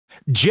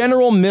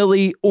General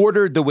Milley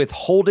ordered the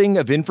withholding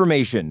of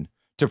information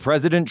to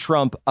President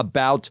Trump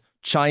about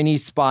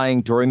Chinese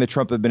spying during the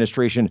Trump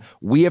administration.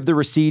 We have the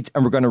receipts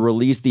and we're going to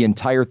release the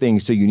entire thing.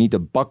 So you need to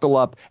buckle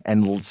up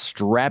and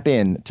strap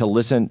in to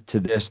listen to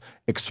this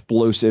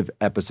explosive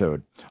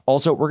episode.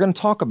 Also, we're going to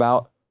talk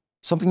about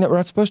something that we're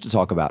not supposed to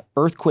talk about.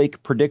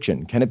 Earthquake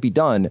prediction. Can it be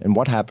done? And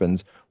what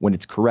happens when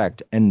it's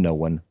correct and no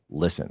one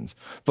listens?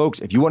 Folks,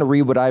 if you want to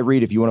read what I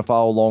read, if you want to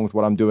follow along with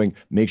what I'm doing,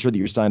 make sure that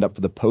you're signed up for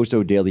the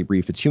Poso Daily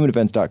Brief. It's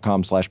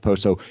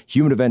humanevents.com/Poso,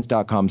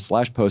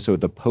 humanevents.com/Poso,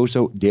 the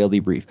Poso Daily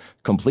Brief.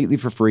 Completely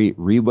for free.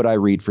 Read what I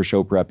read for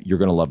show prep. You're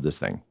going to love this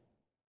thing.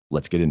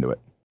 Let's get into it.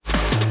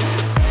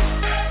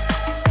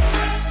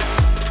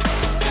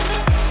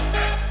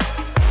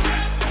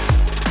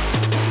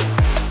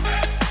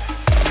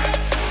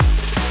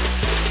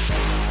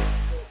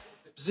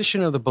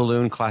 Position of the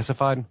balloon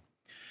classified?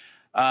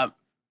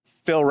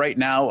 Phil, right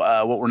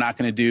now, what we're not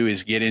going to do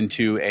is get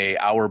into a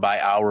hour by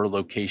hour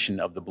location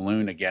of the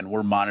balloon. Again,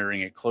 we're monitoring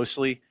it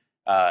closely.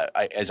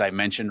 As I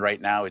mentioned, right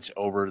now, it's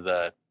over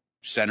the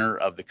center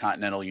of the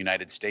continental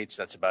United States.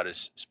 That's about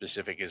as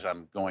specific as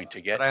I'm going to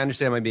get. But I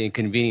understand it might be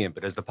inconvenient,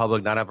 but does the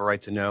public not have a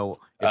right to know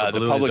if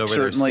the public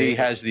certainly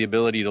has the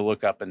ability to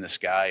look up in the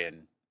sky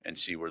and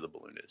see where the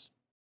balloon is.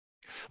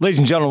 Ladies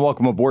and gentlemen,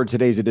 welcome aboard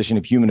today's edition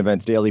of Human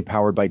Events Daily,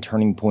 powered by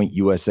Turning Point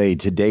USA.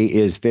 Today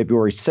is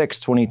February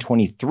 6,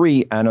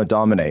 2023, Anno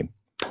Domini.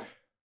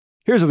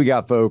 Here's what we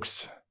got,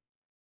 folks.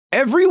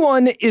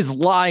 Everyone is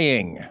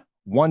lying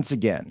once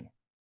again.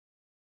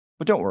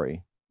 But don't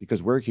worry,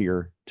 because we're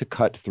here to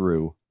cut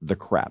through the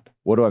crap.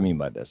 What do I mean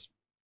by this?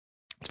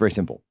 It's very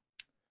simple.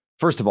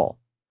 First of all,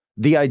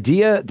 the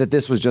idea that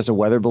this was just a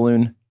weather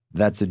balloon,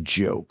 that's a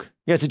joke.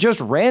 Yes, it just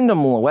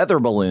random weather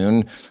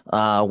balloon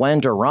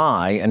went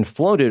awry and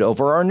floated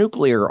over our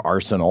nuclear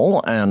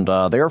arsenal, and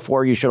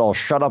therefore you should all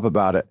shut up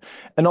about it.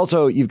 And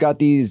also, you've got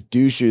these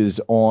douches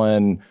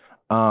on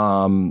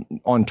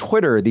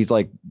Twitter, these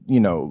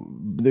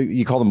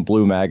you call them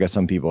blue MAGA,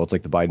 some people, it's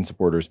like the Biden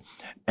supporters,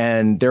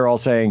 and they're all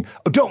saying,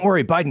 oh, don't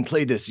worry, Biden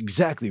played this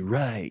exactly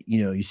right.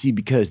 You see,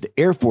 because the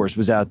Air Force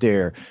was out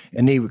there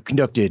and they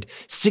conducted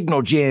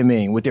signal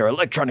jamming with their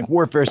electronic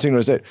warfare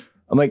signals. I'm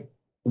like,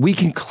 we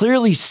can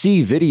clearly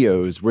see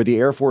videos where the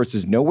Air Force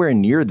is nowhere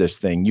near this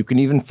thing. You can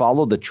even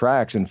follow the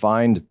tracks and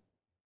find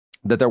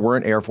that there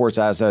weren't Air Force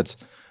assets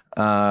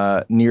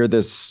near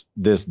this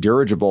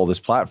dirigible, this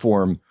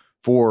platform,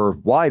 for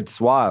wide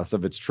swaths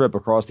of its trip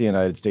across the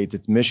United States,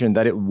 its mission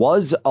that it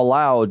was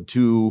allowed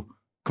to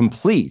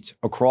complete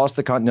across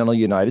the continental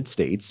United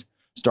States,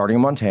 starting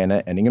in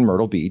Montana, ending in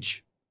Myrtle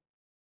Beach.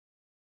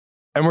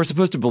 And we're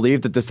supposed to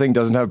believe that this thing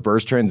doesn't have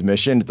burst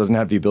transmission. It doesn't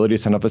have the ability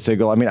to send up a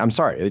signal. I mean, I'm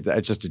sorry.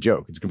 It's just a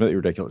joke. It's completely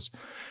ridiculous.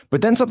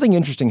 But then something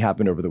interesting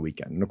happened over the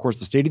weekend. And of course,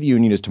 the State of the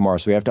Union is tomorrow.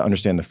 So we have to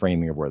understand the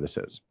framing of where this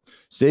is.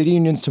 State of the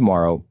Union's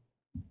tomorrow.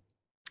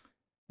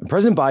 And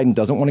President Biden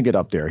doesn't want to get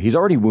up there. He's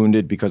already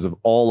wounded because of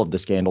all of the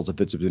scandals of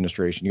his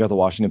administration. You got the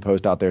Washington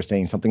Post out there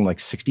saying something like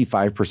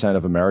 65%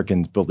 of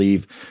Americans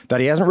believe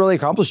that he hasn't really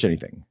accomplished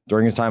anything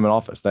during his time in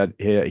office, that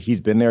he's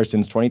been there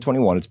since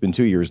 2021. It's been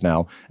 2 years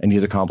now, and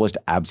he's accomplished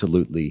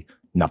absolutely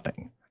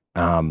nothing.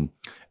 And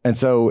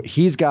so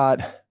he's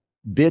got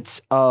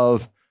bits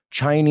of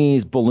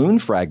Chinese balloon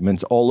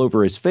fragments all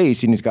over his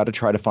face, and he's got to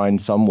try to find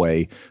some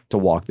way to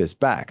walk this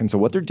back. And so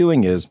what they're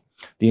doing is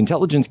the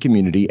intelligence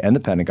community and the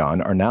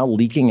Pentagon are now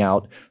leaking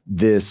out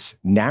this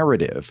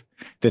narrative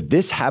that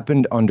this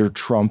happened under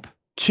Trump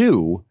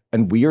too,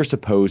 and we are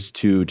supposed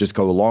to just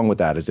go along with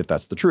that as if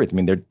that's the truth. I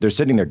mean, they're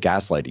sitting there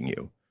gaslighting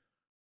you.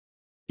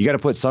 You got to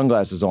put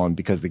sunglasses on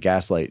because the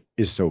gaslight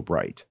is so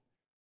bright.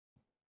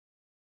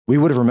 We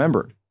would have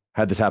remembered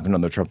had this happened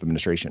on the Trump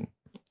administration.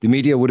 The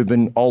media would have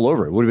been all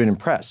over it, would have been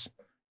impressed.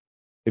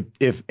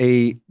 If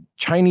a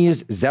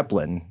Chinese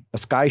Zeppelin, a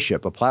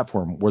skyship, a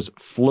platform, was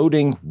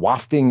floating,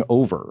 wafting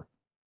over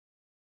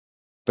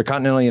the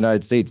continental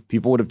United States,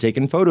 people would have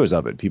taken photos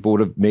of it. People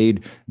would have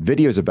made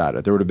videos about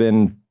it. There would have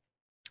been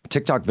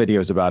TikTok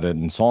videos about it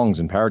and songs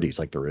and parodies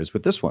like there is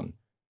with this one.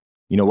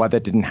 You know why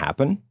that didn't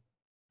happen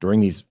during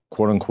these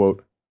quote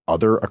unquote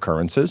other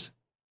occurrences?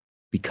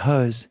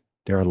 Because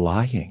they're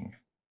lying.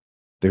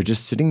 They're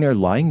just sitting there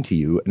lying to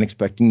you and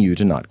expecting you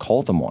to not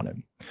call them on it.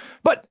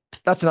 But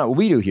that's not what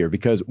we do here,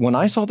 because when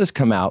I saw this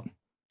come out,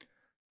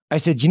 I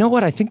said, you know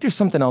what? I think there's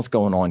something else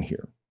going on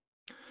here,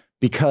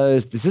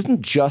 because this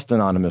isn't just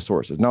anonymous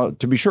sources. Now,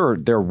 to be sure,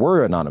 there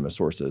were anonymous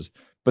sources,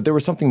 but there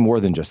was something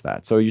more than just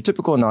that. So your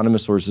typical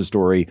anonymous sources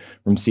story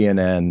from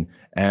CNN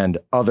and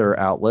other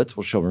outlets,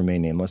 which shall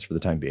remain nameless for the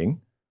time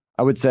being,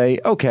 I would say,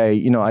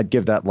 okay, I'd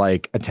give that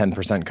like a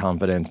 10%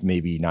 confidence,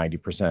 maybe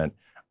 90%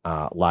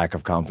 lack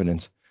of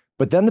confidence.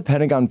 But then the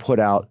Pentagon put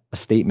out a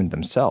statement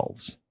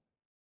themselves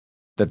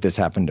that this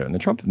happened during the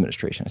Trump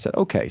administration. I said,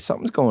 okay,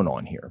 something's going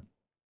on here.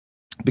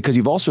 Because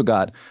you've also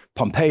got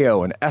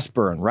Pompeo and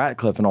Esper and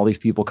Ratcliffe and all these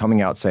people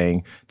coming out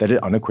saying that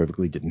it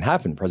unequivocally didn't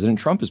happen. President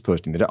Trump is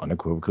posting that it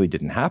unequivocally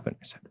didn't happen.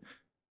 I said,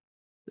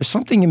 there's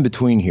something in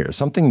between here,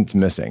 something that's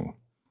missing.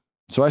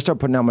 So I start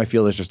putting out my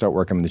feelers to start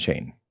working the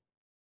chain.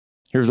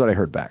 Here's what I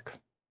heard back.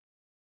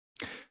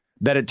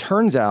 that it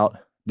turns out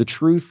the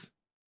truth,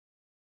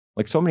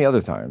 like so many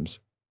other times,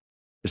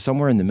 is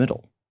somewhere in the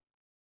middle,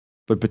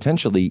 but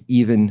potentially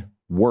even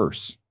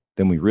worse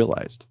than we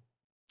realized.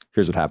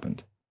 Here's what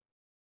happened.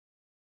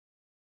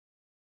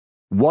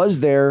 Was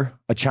there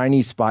a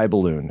Chinese spy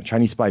balloon, a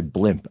Chinese spy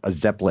blimp, a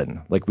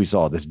Zeppelin, like we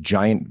saw, this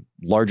giant,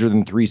 larger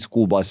than 3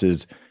 school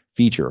buses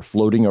feature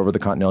floating over the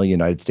continental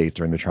United States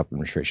during the Trump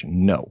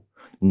administration? No,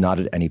 not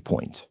at any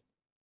point.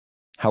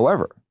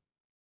 However,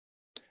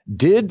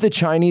 did the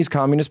Chinese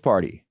Communist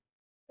Party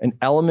and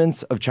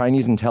elements of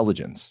Chinese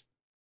intelligence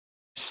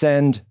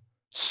send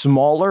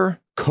smaller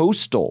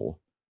coastal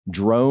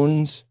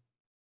drones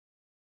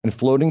and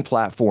floating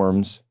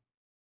platforms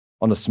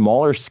on a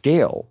smaller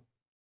scale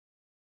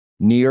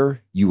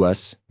near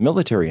U.S.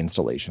 military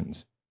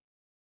installations?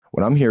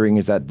 What I'm hearing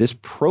is that this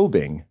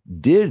probing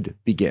did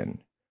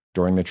begin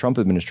during the Trump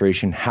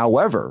administration.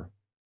 However,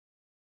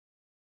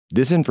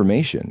 this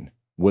information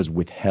was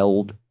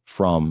withheld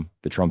from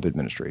the Trump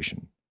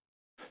administration,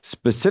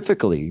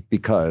 specifically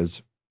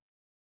because,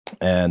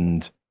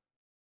 and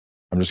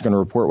I'm just going to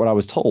report what I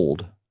was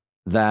told,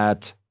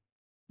 that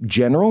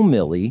General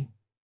Milley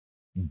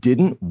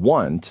didn't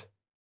want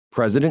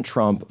President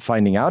Trump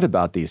finding out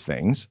about these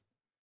things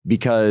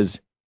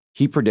because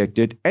he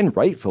predicted, and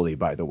rightfully,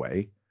 by the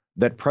way,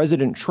 that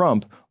President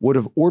Trump would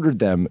have ordered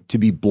them to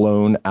be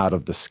blown out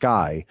of the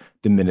sky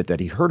the minute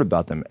that he heard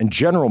about them. And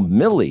General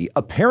Milley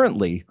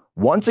apparently,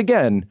 once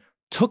again,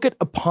 took it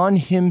upon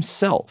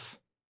himself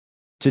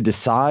to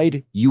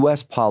decide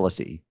U.S.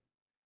 policy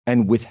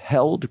and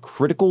withheld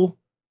critical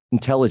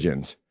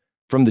intelligence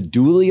from the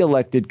duly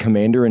elected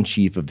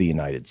Commander-in-Chief of the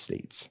United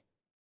States,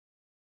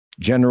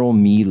 General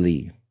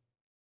Milley.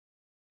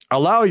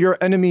 Allow your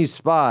enemy's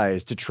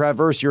spies to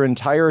traverse your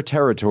entire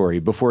territory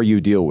before you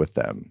deal with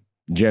them,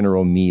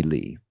 General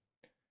Milley.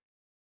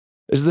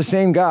 This is the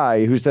same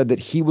guy who said that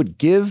he would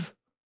give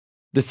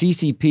the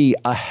CCP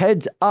a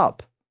heads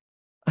up,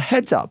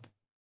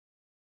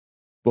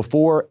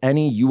 before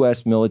any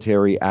U.S.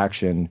 military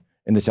action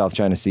in the South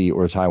China Sea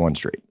or Taiwan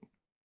Strait.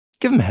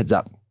 Give him a heads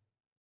up,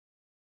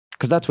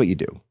 because that's what you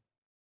do.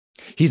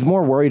 He's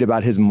more worried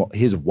about his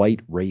white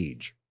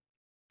rage.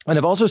 And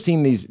I've also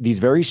seen these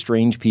very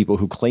strange people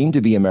who claim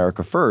to be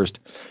America First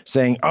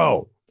saying,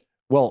 oh,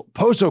 well,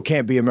 Poso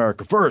can't be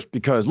America First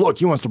because, look,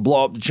 he wants to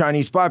blow up the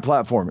Chinese spy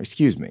platform.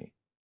 Excuse me.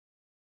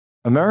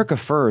 America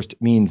First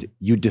means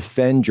you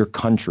defend your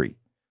country.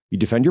 You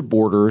defend your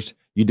borders.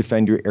 You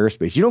defend your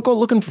airspace. You don't go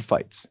looking for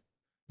fights.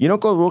 You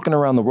don't go looking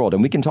around the world.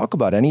 And we can talk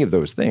about any of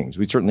those things.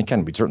 We certainly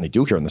can. We certainly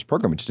do here on this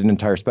program. We just did an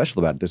entire special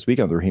about it this week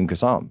on the Raheem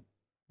Kassam.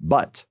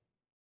 But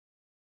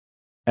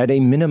at a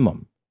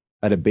minimum,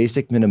 at a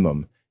basic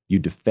minimum, you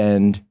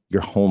defend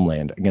your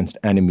homeland against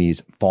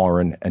enemies,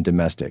 foreign and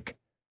domestic.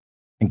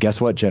 And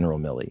guess what, General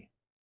Milley?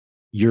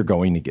 You're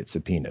going to get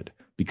subpoenaed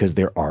because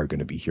there are going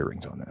to be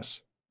hearings on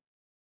this.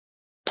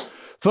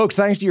 Folks,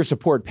 thanks to your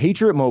support,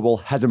 Patriot Mobile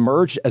has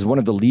emerged as one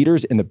of the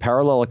leaders in the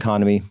parallel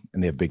economy,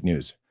 and they have big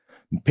news.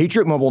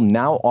 Patriot Mobile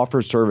now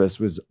offers service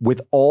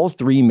with all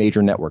 3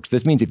 major networks.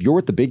 This means if you're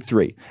with the big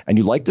 3 and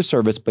you like the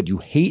service, but you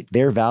hate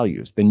their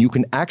values, then you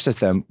can access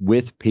them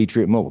with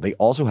Patriot Mobile. They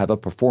also have a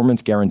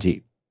performance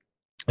guarantee.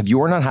 If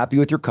you are not happy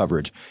with your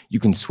coverage, you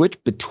can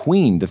switch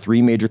between the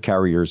 3 major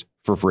carriers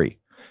for free.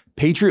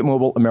 Patriot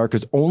Mobile,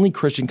 America's only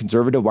Christian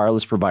conservative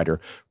wireless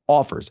provider,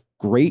 offers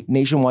great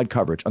nationwide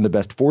coverage on the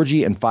best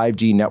 4G and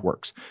 5G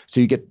networks.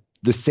 So you get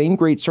the same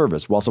great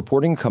service while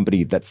supporting a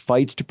company that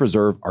fights to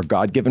preserve our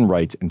God-given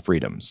rights and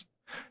freedoms.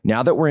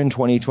 Now that we're in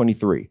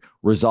 2023,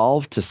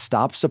 resolve to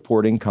stop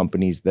supporting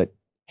companies that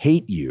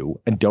hate you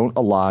and don't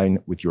align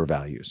with your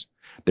values.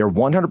 Their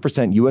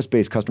 100%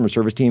 US-based customer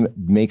service team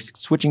makes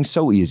switching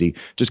so easy.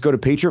 Just go to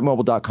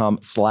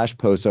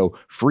patriotmobile.com/POSO.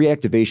 Free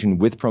activation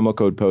with promo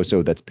code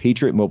POSO. That's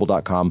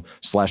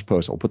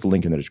patriotmobile.com/POSO. I'll put the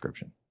link in the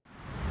description.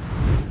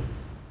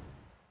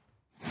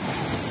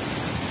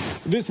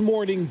 This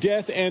morning,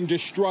 death and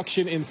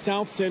destruction in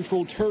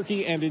south-central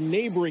Turkey and in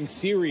neighboring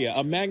Syria.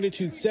 A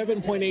magnitude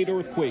 7.8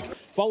 earthquake,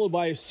 followed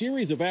by a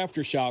series of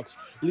aftershocks,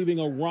 leaving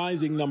a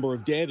rising number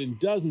of dead and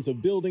dozens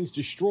of buildings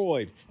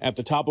destroyed. At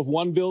the top of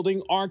one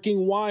building,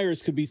 arcing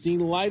wires could be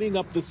seen lighting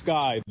up the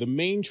sky. The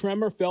main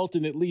tremor felt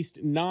in at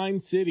least 9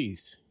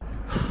 cities.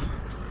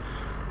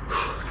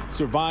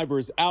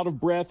 Survivors out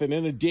of breath and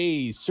in a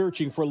daze,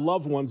 searching for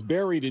loved ones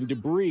buried in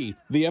debris.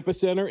 The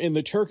epicenter in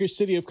the Turkish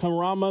city of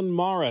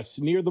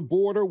Kahramanmaraş, near the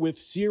border with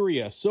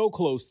Syria. So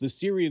close, the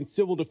Syrian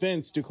civil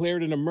defense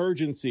declared an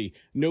emergency,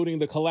 noting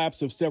the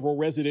collapse of several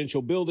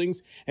residential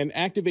buildings and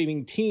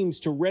activating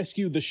teams to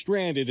rescue the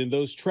stranded and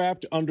those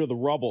trapped under the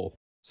rubble.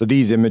 So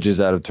these images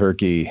out of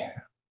Turkey,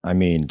 I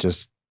mean,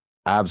 just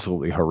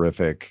absolutely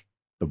horrific.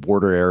 The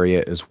border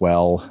area as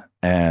well.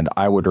 And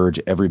I would urge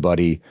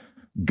everybody,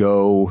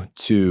 go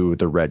to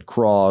the Red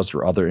Cross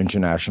or other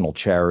international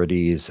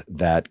charities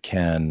that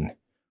can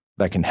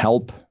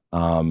help.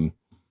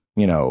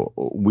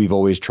 We've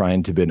always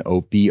tried to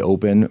be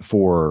open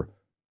for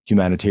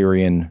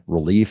humanitarian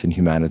relief and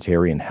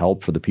humanitarian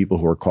help for the people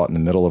who are caught in the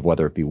middle of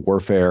whether it be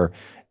warfare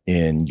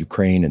in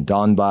Ukraine and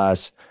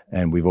Donbass.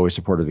 And we've always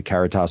supported the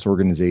Caritas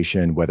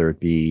organization, whether it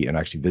be, and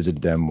actually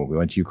visited them when we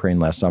went to Ukraine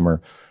last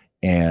summer.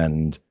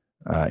 And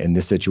in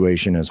this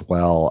situation as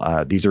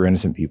well, these are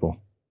innocent people.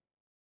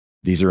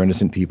 These are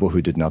innocent people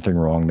who did nothing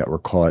wrong, that were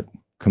caught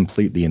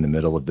completely in the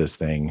middle of this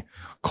thing,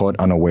 caught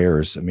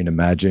unawares. I mean,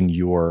 imagine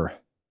you're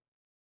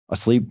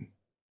asleep,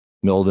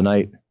 middle of the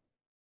night,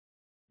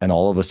 and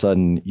all of a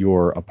sudden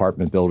your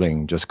apartment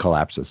building just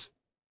collapses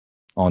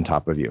on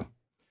top of you.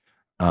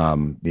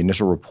 The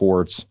initial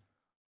reports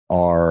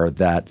are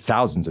that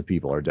thousands of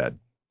people are dead.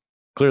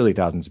 Clearly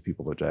thousands of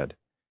people are dead.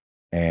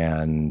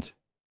 And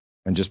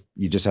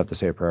you just have to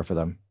say a prayer for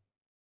them,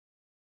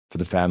 for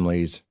the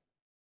families,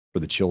 for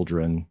the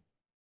children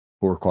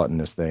who are caught in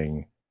this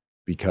thing,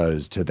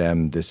 because to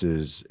them, it's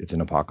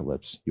an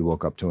apocalypse. You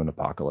woke up to an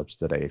apocalypse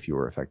today if you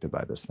were affected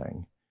by this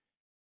thing.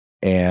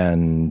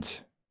 And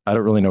I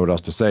don't really know what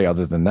else to say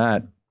other than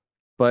that.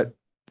 But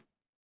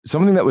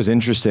something that was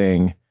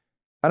interesting,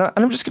 and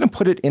I'm just going to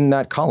put it in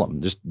that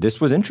column. Just this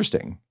was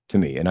interesting to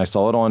me, and I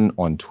saw it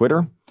on Twitter,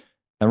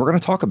 and we're going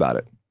to talk about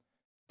it.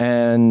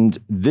 And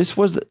this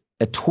was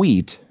a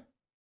tweet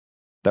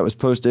that was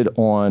posted at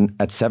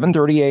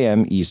 7:30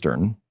 a.m.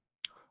 Eastern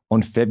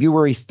on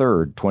February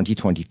 3rd,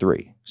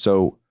 2023.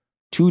 So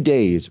 2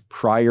 days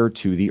prior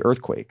to the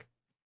earthquake,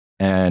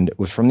 and it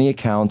was from the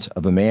account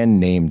of a man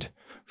named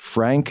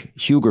Frank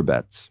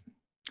Hugerbets,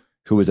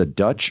 who is a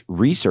Dutch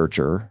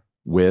researcher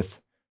with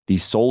the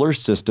Solar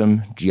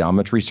System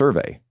Geometry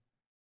Survey.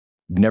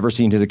 Never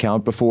seen his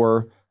account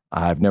before.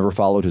 I've never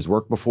followed his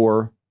work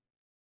before.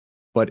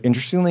 But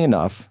interestingly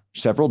enough,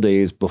 several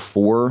days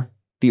before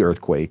the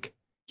earthquake,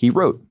 he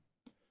wrote,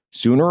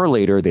 "Sooner or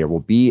later, there will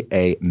be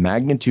a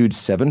magnitude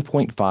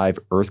 7.5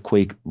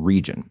 earthquake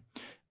region."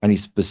 And he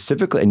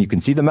specifically, and you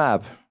can see the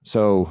map,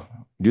 so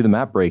do the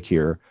map break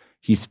here.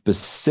 He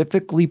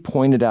specifically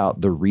pointed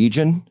out the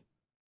region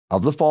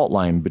of the fault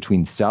line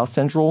between South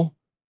Central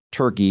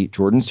Turkey,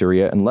 Jordan,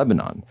 Syria, and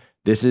Lebanon.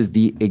 This is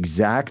the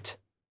exact,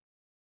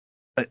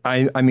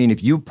 I mean,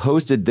 if you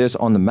posted this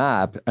on the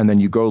map and then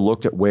you go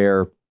looked at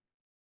where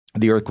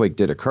the earthquake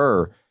did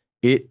occur,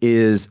 it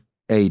is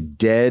a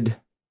dead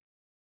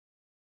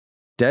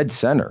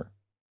center,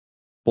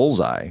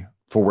 bullseye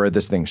for where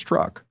this thing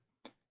struck.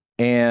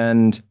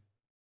 And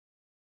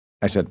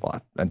I said,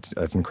 well,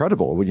 that's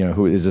incredible. You know,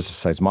 who is this, a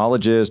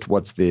seismologist?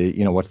 What's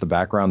the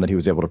background that he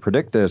was able to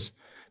predict this?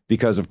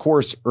 Because, of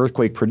course,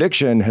 earthquake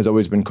prediction has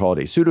always been called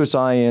a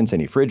pseudoscience,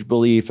 any fridge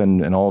belief,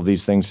 and all of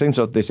these things. Same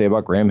stuff they say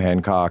about Graham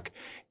Hancock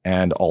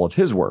and all of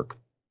his work,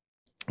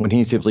 when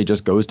he simply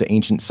just goes to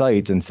ancient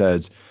sites and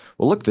says,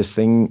 well, look, this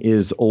thing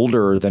is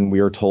older than we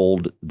are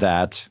told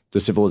that the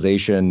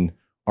civilization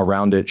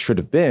around it should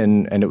have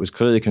been, and it was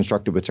clearly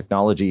constructed with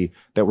technology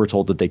that we're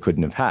told that they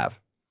couldn't have.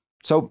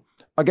 So,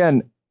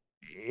 again,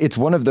 it's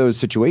one of those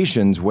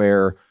situations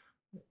where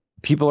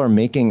people are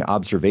making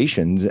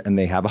observations and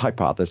they have a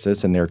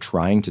hypothesis and they're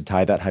trying to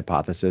tie that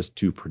hypothesis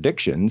to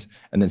predictions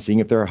and then seeing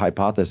if their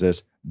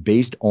hypothesis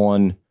based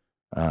on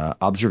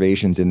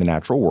observations in the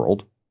natural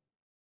world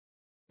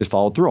is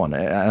followed through on.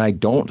 And I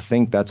don't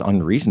think that's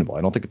unreasonable.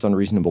 I don't think it's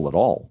unreasonable at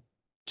all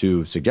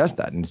to suggest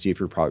that and see if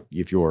your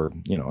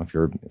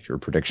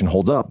prediction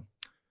holds up.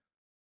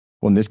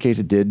 Well, in this case,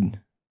 it did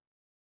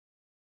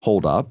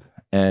hold up.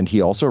 And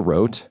he also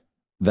wrote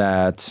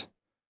that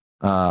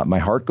my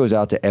heart goes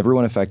out to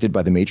everyone affected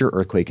by the major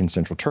earthquake in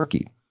central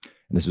Turkey.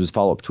 And this was a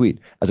follow-up tweet.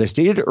 As I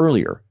stated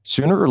earlier,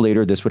 sooner or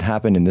later, this would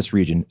happen in this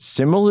region,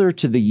 similar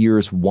to the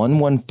years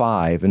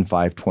 115 and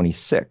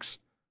 526.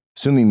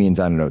 Assuming means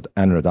Anno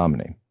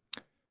Domini.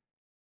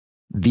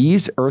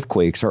 These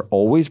earthquakes are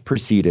always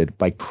preceded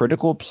by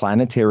critical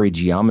planetary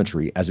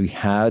geometry, as we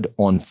had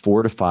on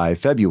 4 to 5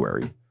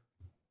 February.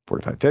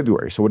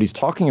 So what he's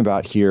talking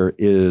about here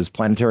is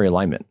planetary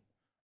alignment,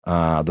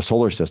 the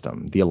solar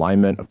system, the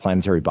alignment of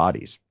planetary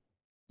bodies.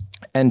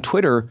 And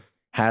Twitter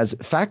has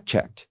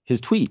fact-checked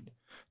his tweet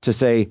to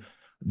say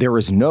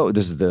this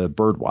is the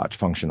birdwatch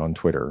function on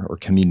Twitter, or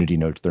community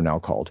notes they're now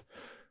called.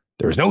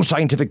 There is no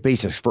scientific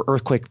basis for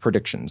earthquake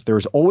predictions. There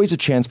is always a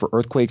chance for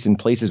earthquakes in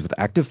places with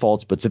active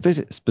faults, but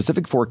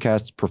specific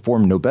forecasts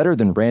perform no better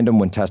than random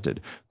when tested.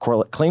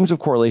 Claims of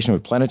correlation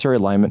with planetary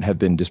alignment have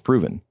been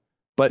disproven.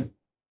 But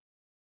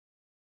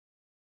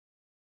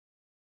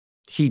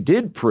he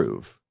did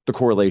prove the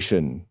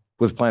correlation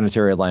with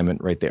planetary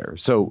alignment right there.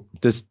 So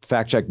this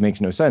fact check makes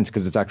no sense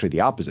because it's actually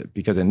the opposite.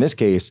 Because in this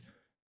case,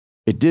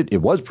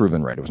 it was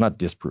proven right. It was not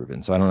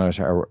disproven. So I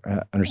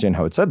don't understand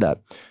how it said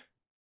that.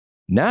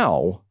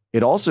 Now,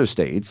 it also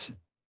states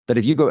that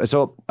if you go,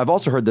 so I've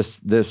also heard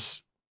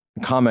this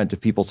comment of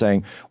people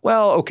saying,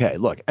 well, okay,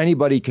 look,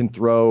 anybody can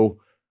throw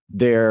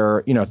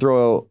throw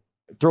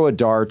a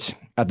dart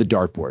at the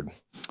dartboard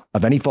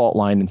of any fault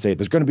line and say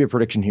there's going to be a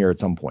prediction here at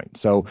some point.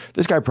 So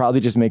this guy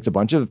probably just makes a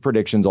bunch of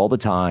predictions all the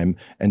time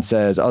and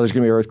says, oh, there's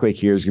going to be an earthquake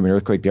here, there's going to be an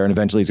earthquake there, and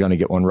eventually he's going to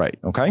get one right.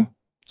 Okay.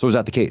 So is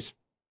that the case?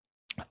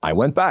 I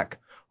went back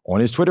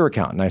on his Twitter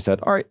account and I said,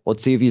 all right,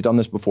 let's see if he's done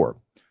this before.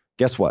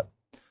 Guess what?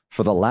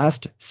 For the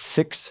last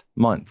 6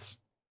 months,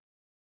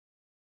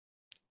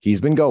 he's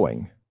been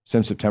going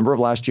since September of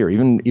last year,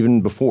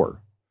 even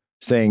before,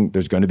 saying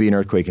there's going to be an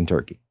earthquake in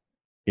Turkey.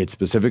 It's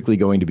specifically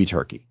going to be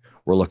Turkey.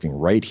 We're looking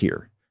right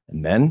here.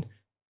 And then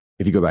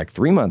if you go back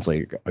 3 months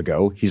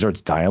ago, he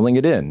starts dialing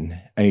it in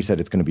and he said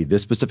it's going to be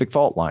this specific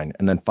fault line.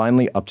 And then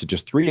finally up to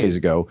just 3 days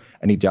ago,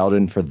 and he dialed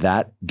in for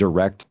that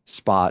direct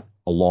spot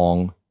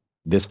along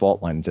this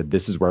fault line and said,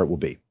 this is where it will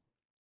be.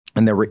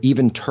 And there were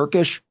even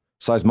Turkish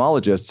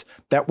seismologists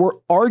that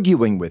were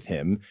arguing with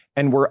him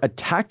and were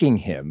attacking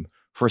him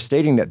for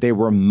stating that they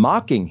were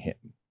mocking him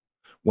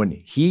when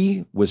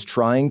he was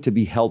trying to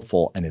be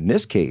helpful. And in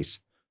this case,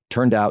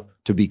 turned out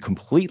to be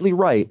completely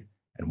right.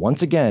 And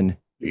once again,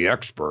 the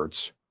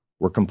experts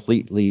were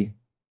completely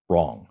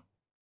wrong.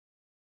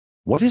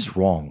 What is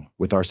wrong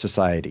with our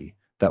society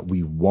that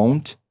we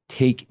won't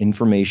take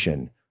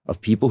information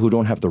of people who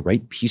don't have the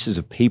right pieces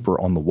of paper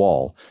on the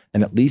wall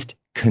and at least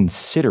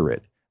consider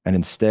it? And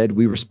instead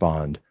we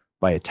respond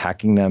by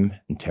attacking them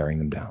and tearing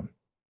them down.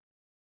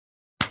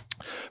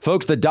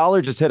 Folks, the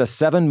dollar just hit a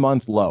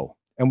 7-month low,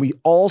 and we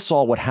all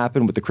saw what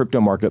happened with the crypto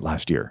market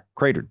last year.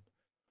 Cratered.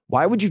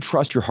 Why would you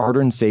trust your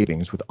hard-earned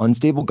savings with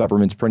unstable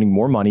governments printing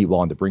more money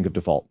while on the brink of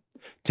default?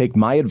 Take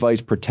my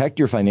advice, protect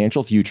your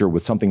financial future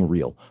with something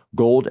real.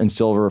 Gold and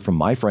silver from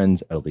my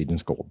friends at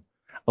Allegiance Gold.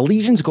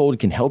 Allegiance Gold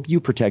can help you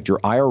protect your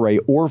IRA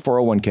or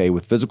 401k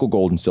with physical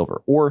gold and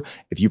silver, or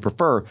if you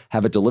prefer,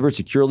 have it delivered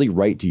securely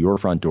right to your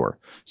front door.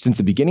 Since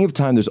the beginning of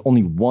time, there's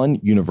only one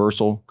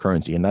universal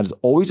currency, and that is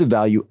always of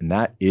value, and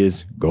that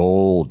is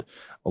gold.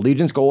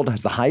 Allegiance Gold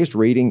has the highest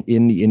rating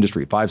in the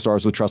industry, 5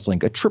 stars with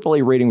TrustLink, a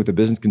AAA rating with the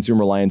Business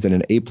Consumer Alliance, and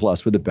an A+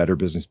 with the Better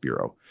Business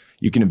Bureau.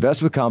 You can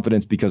invest with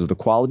confidence because of the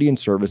quality and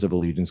service of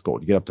Allegiance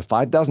Gold. You get up to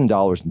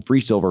 $5,000 in free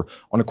silver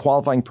on a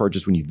qualifying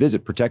purchase when you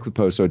visit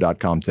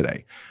protectwithposto.com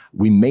today.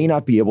 We may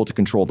not be able to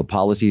control the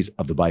policies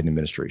of the Biden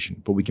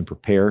administration, but we can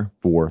prepare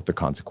for the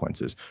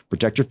consequences.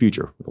 Protect your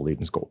future with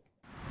Allegiance Gold.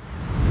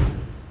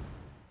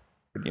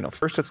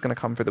 First it's going to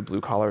come for the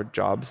blue collar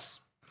jobs,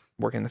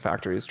 working in the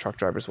factories, truck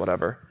drivers,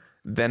 whatever.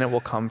 Then it will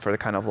come for the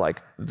kind of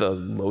like the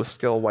low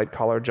skill white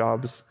collar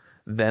jobs,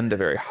 then the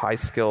very high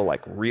skill,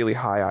 like really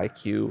high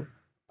IQ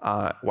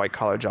white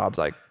collar jobs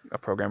like a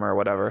programmer or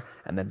whatever.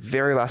 And then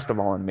very last of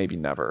all, and maybe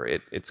never,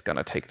 it's going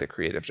to take the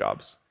creative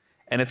jobs.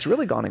 And it's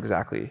really gone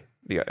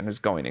is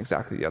going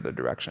exactly the other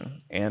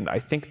direction. And I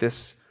think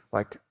this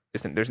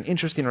there's an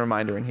interesting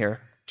reminder in here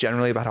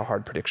generally about how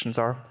hard predictions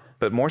are,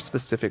 but more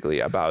specifically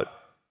about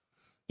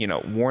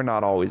we're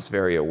not always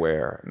very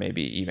aware,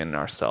 maybe even in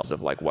ourselves,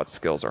 of like what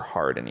skills are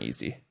hard and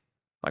easy,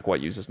 like what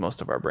uses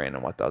most of our brain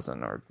and what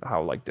doesn't, or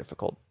how like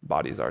difficult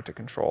bodies are to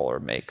control or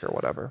make or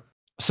whatever.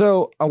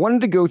 So I wanted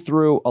to go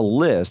through a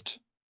list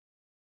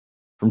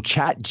from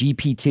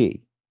ChatGPT.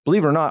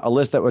 Believe it or not,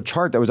 a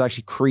chart that was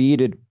actually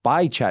created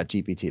by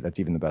ChatGPT. That's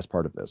even the best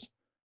part of this.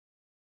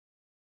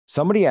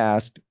 Somebody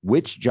asked,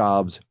 which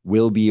jobs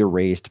will be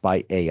erased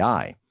by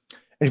AI?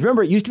 And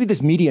remember, it used to be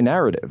this media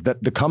narrative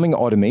that the coming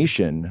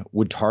automation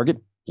would target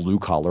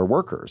blue-collar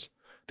workers.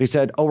 They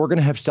said, we're going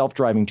to have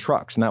self-driving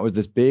trucks. And that was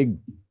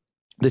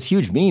this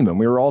huge meme. And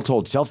we were all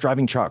told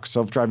self-driving trucks.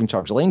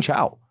 Elaine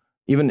Chao,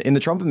 even in the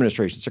Trump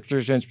administration,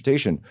 Secretary of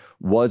Transportation,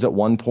 was at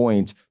one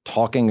point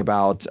talking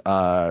about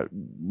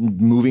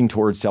moving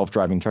towards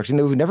self-driving trucks.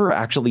 And we've never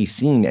actually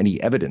seen any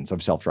evidence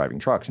of self-driving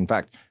trucks. In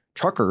fact,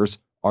 truckers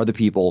are the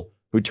people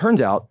who, turns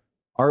out,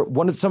 are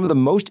some of the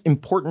most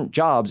important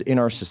jobs in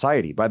our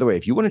society. By the way,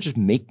 if you want to just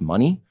make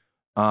money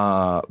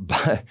by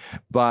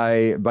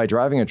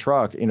driving a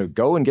truck,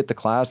 go and get the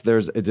class.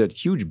 It's a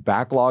huge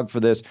backlog for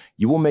this.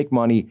 You will make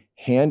money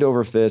hand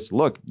over fist.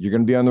 Look, you're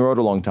going to be on the road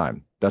a long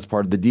time. That's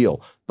part of the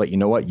deal. But you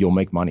know what? You'll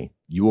make money.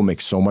 You will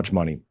make so much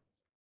money.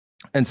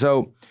 And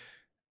so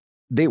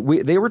they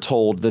were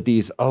told that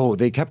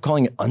they kept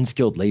calling it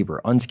unskilled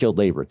labor.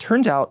 It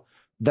turns out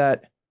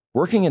that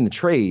working in the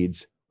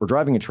trades or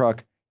driving a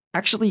truck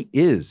actually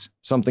is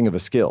something of a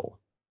skill.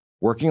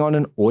 Working on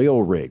an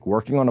oil rig,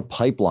 working on a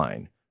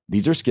pipeline,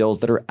 these are skills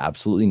that are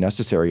absolutely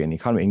necessary in the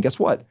economy. And guess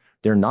what?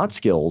 They're not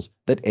skills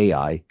that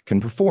AI can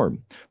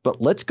perform.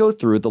 But let's go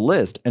through the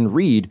list and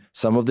read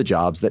some of the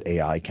jobs that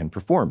AI can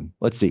perform.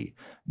 Let's see.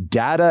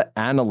 Data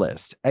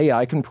analyst.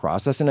 AI can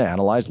process and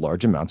analyze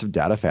large amounts of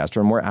data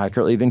faster and more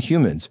accurately than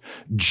humans.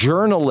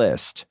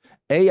 Journalist.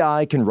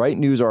 AI can write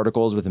news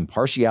articles with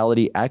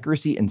impartiality,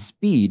 accuracy, and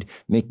speed,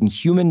 making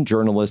human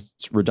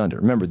journalists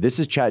redundant. Remember, this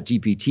is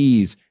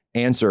ChatGPT's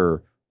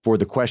answer for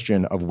the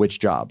question of which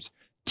jobs.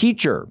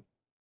 Teacher.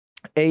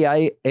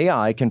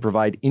 AI can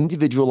provide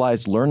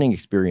individualized learning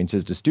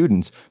experiences to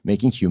students,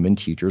 making human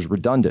teachers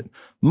redundant.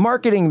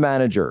 Marketing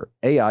manager.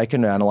 AI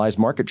can analyze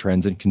market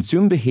trends and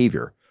consumer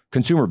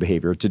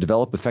behavior to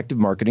develop effective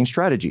marketing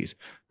strategies.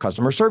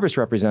 Customer service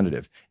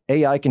representative.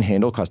 AI can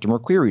handle customer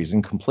queries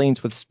and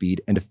complaints with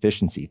speed and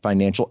efficiency.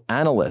 Financial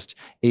analyst.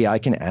 AI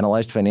can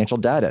analyze financial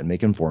data and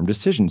make informed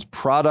decisions.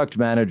 Product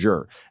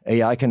manager.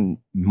 AI can,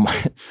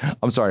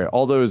 I'm sorry,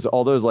 all those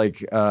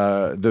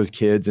those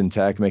kids in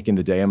tech making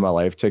the day in my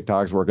life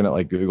TikToks, working at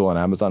like Google and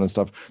Amazon and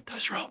stuff.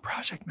 Those are all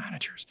project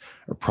managers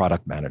or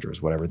product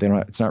managers, whatever.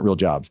 It's not real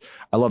jobs.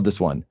 I love this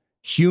one.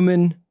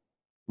 Human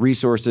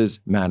Resources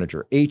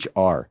Manager,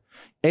 HR.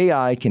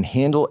 AI can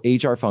handle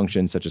HR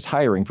functions such as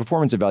hiring,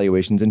 performance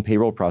evaluations, and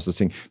payroll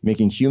processing,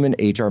 making human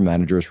HR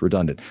managers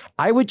redundant.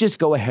 I would just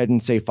go ahead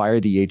and say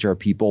fire the HR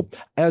people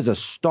as a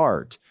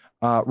start,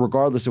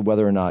 regardless of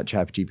whether or not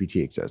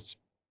ChatGPT exists.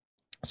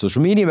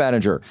 Social Media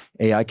Manager,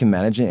 AI can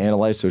manage and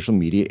analyze social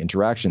media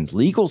interactions.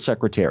 Legal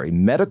Secretary,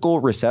 medical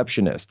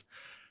receptionist.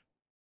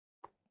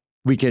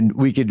 We can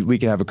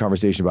have a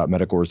conversation about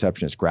medical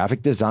receptionist,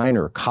 graphic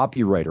designer,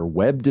 copywriter,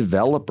 web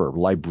developer,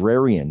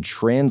 librarian,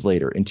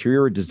 translator,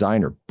 interior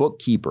designer,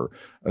 bookkeeper,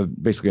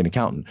 basically an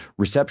accountant,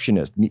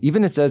 receptionist.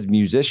 Even it says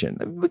musician.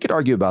 We could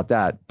argue about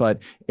that, but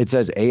it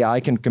says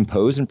AI can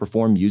compose and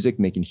perform music,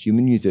 making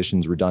human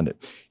musicians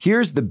redundant.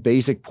 Here's the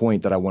basic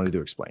point that I wanted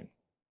to explain.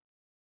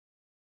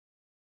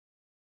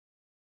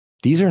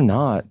 These are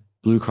not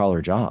blue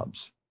collar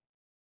jobs.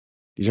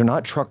 These are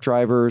not truck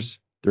drivers.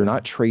 They're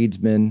not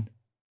tradesmen.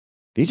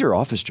 These are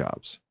office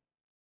jobs.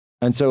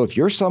 And so if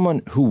you're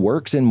someone who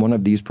works in one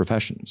of these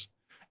professions,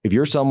 if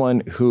you're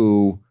someone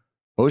who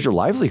owes your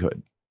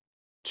livelihood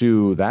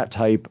to that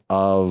type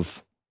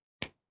of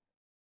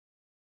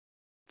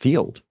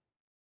field,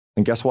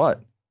 and guess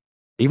what?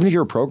 Even if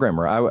you're a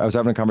programmer, I was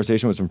having a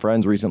conversation with some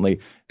friends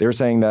recently. They were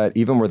saying that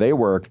even where they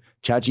work,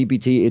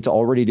 ChatGPT, it's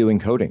already doing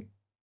coding.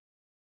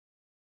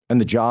 And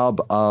the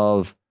job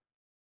of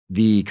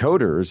the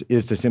coders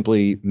is to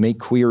simply make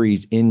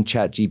queries in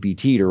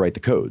ChatGPT to write the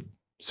code.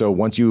 So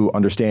once you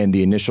understand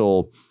the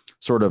initial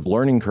sort of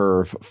learning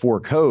curve for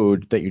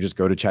code, that you just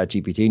go to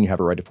ChatGPT and you have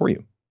it write it for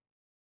you.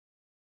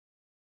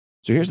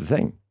 So here's the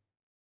thing.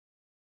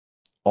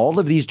 All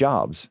of these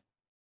jobs,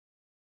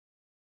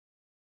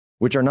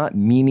 which are not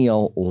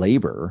menial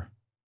labor,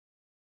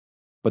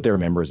 but they're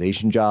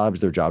memorization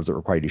jobs, they're jobs that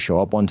require you to show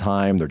up on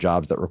time, they're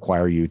jobs that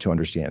require you to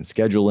understand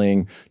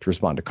scheduling, to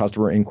respond to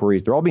customer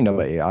inquiries, they're all being done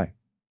by AI.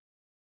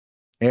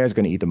 AI is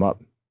going to eat them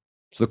up.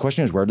 So the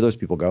question is, where do those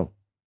people go?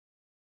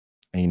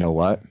 And you know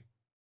what?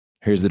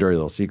 Here's the dirty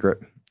little secret.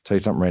 I'll tell you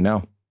something right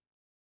now.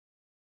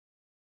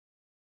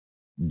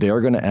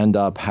 They're going to end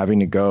up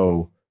having to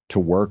go to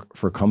work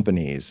for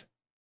companies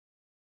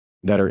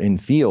that are in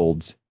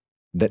fields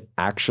that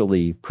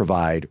actually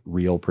provide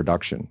real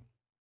production.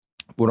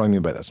 What do I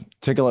mean by this?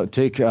 Take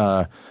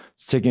an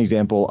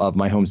example of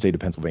my home state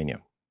of Pennsylvania.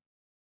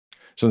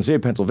 So in the state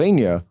of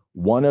Pennsylvania,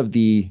 one of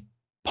the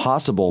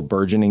possible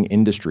burgeoning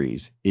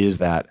industries is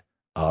that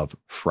of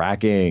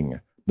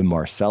fracking, the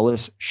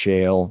Marcellus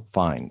Shale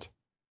find.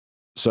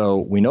 So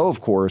we know,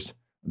 of course,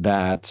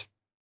 that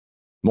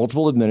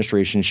multiple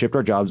administrations shipped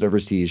our jobs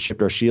overseas,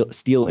 shipped our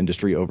steel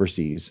industry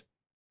overseas.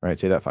 All right,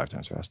 say that 5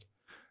 times fast.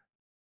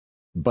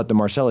 But the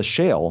Marcellus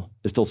Shale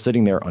is still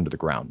sitting there under the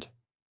ground.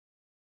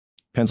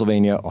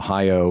 Pennsylvania,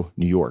 Ohio,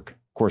 New York.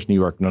 Of course, New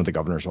York, none of the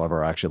governors will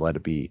ever actually let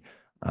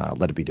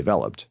it be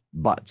developed.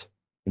 But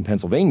in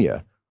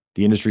Pennsylvania,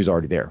 the industry is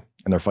already there,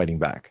 and they're fighting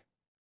back.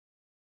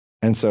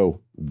 And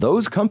so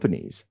those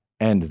companies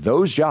and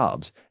those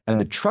jobs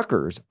and the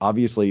truckers,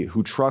 obviously,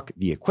 who truck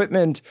the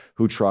equipment,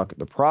 who truck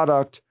the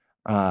product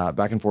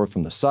back and forth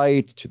from the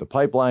site to the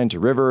pipeline to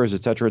rivers,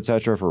 et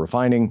cetera, for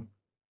refining,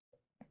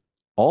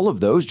 all of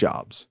those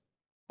jobs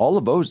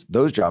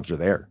are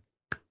there.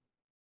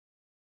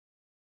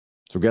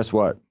 So guess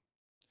what?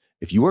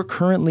 If you are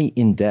currently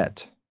in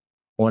debt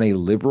on a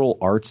liberal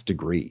arts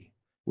degree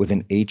with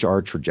an HR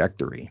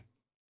trajectory,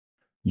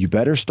 you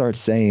better start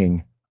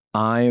saying,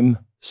 I'm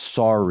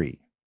sorry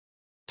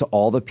to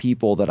all the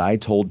people that I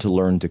told to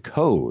learn to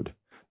code,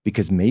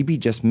 because maybe,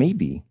 just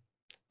maybe,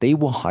 they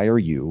will hire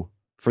you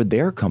for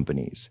their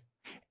companies.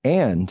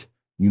 And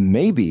you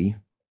maybe,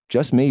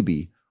 just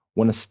maybe,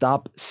 want to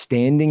stop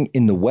standing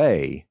in the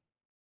way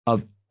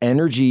of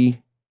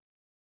energy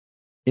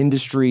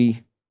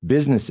industry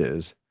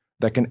businesses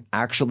that can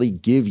actually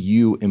give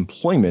you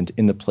employment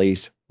in the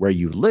place where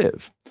you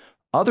live.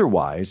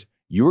 Otherwise,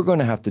 you are going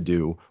to have to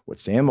do what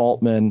Sam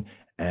Altman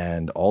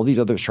and all these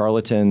other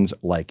charlatans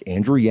like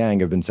Andrew Yang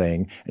have been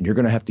saying, and you're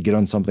going to have to get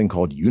on something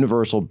called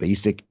universal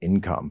basic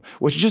income,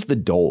 which is just the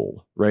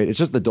dole, right? It's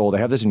just the dole. They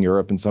have this in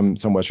Europe and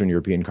some Western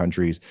European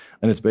countries,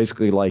 and it's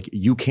basically like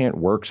you can't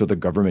work, so the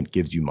government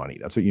gives you money.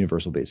 That's what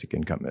universal basic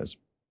income is.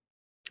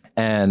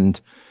 And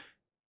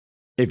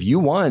if you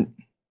want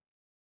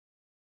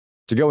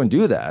to go and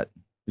do that,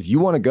 if you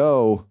want to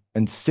go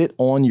and sit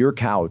on your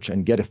couch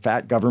and get a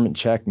fat government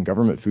check and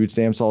government food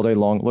stamps all day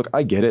long, look,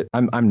 I get it.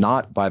 I'm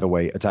not, by the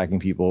way, attacking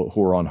people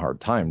who are on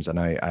hard times, and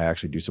I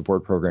actually do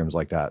support programs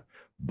like that.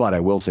 But I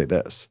will say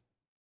this,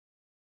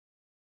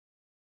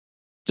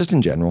 just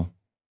in general,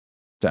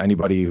 to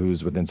anybody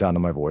who's within sound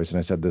of my voice, and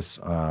I said this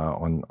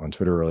on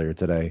Twitter earlier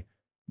today,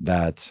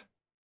 that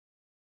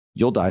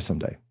you'll die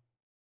someday.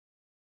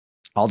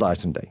 I'll die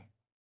someday.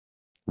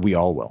 We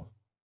all will.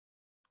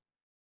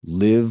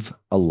 Live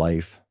a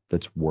life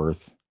that's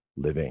worth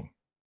living.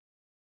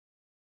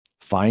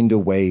 Find a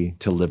way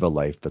to live a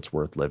life that's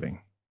worth living.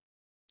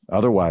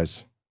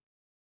 Otherwise,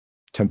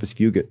 tempus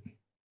fugit.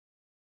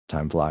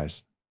 Time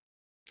flies.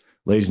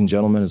 Ladies and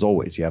gentlemen, as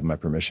always, you have my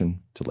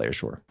permission to lay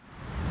ashore.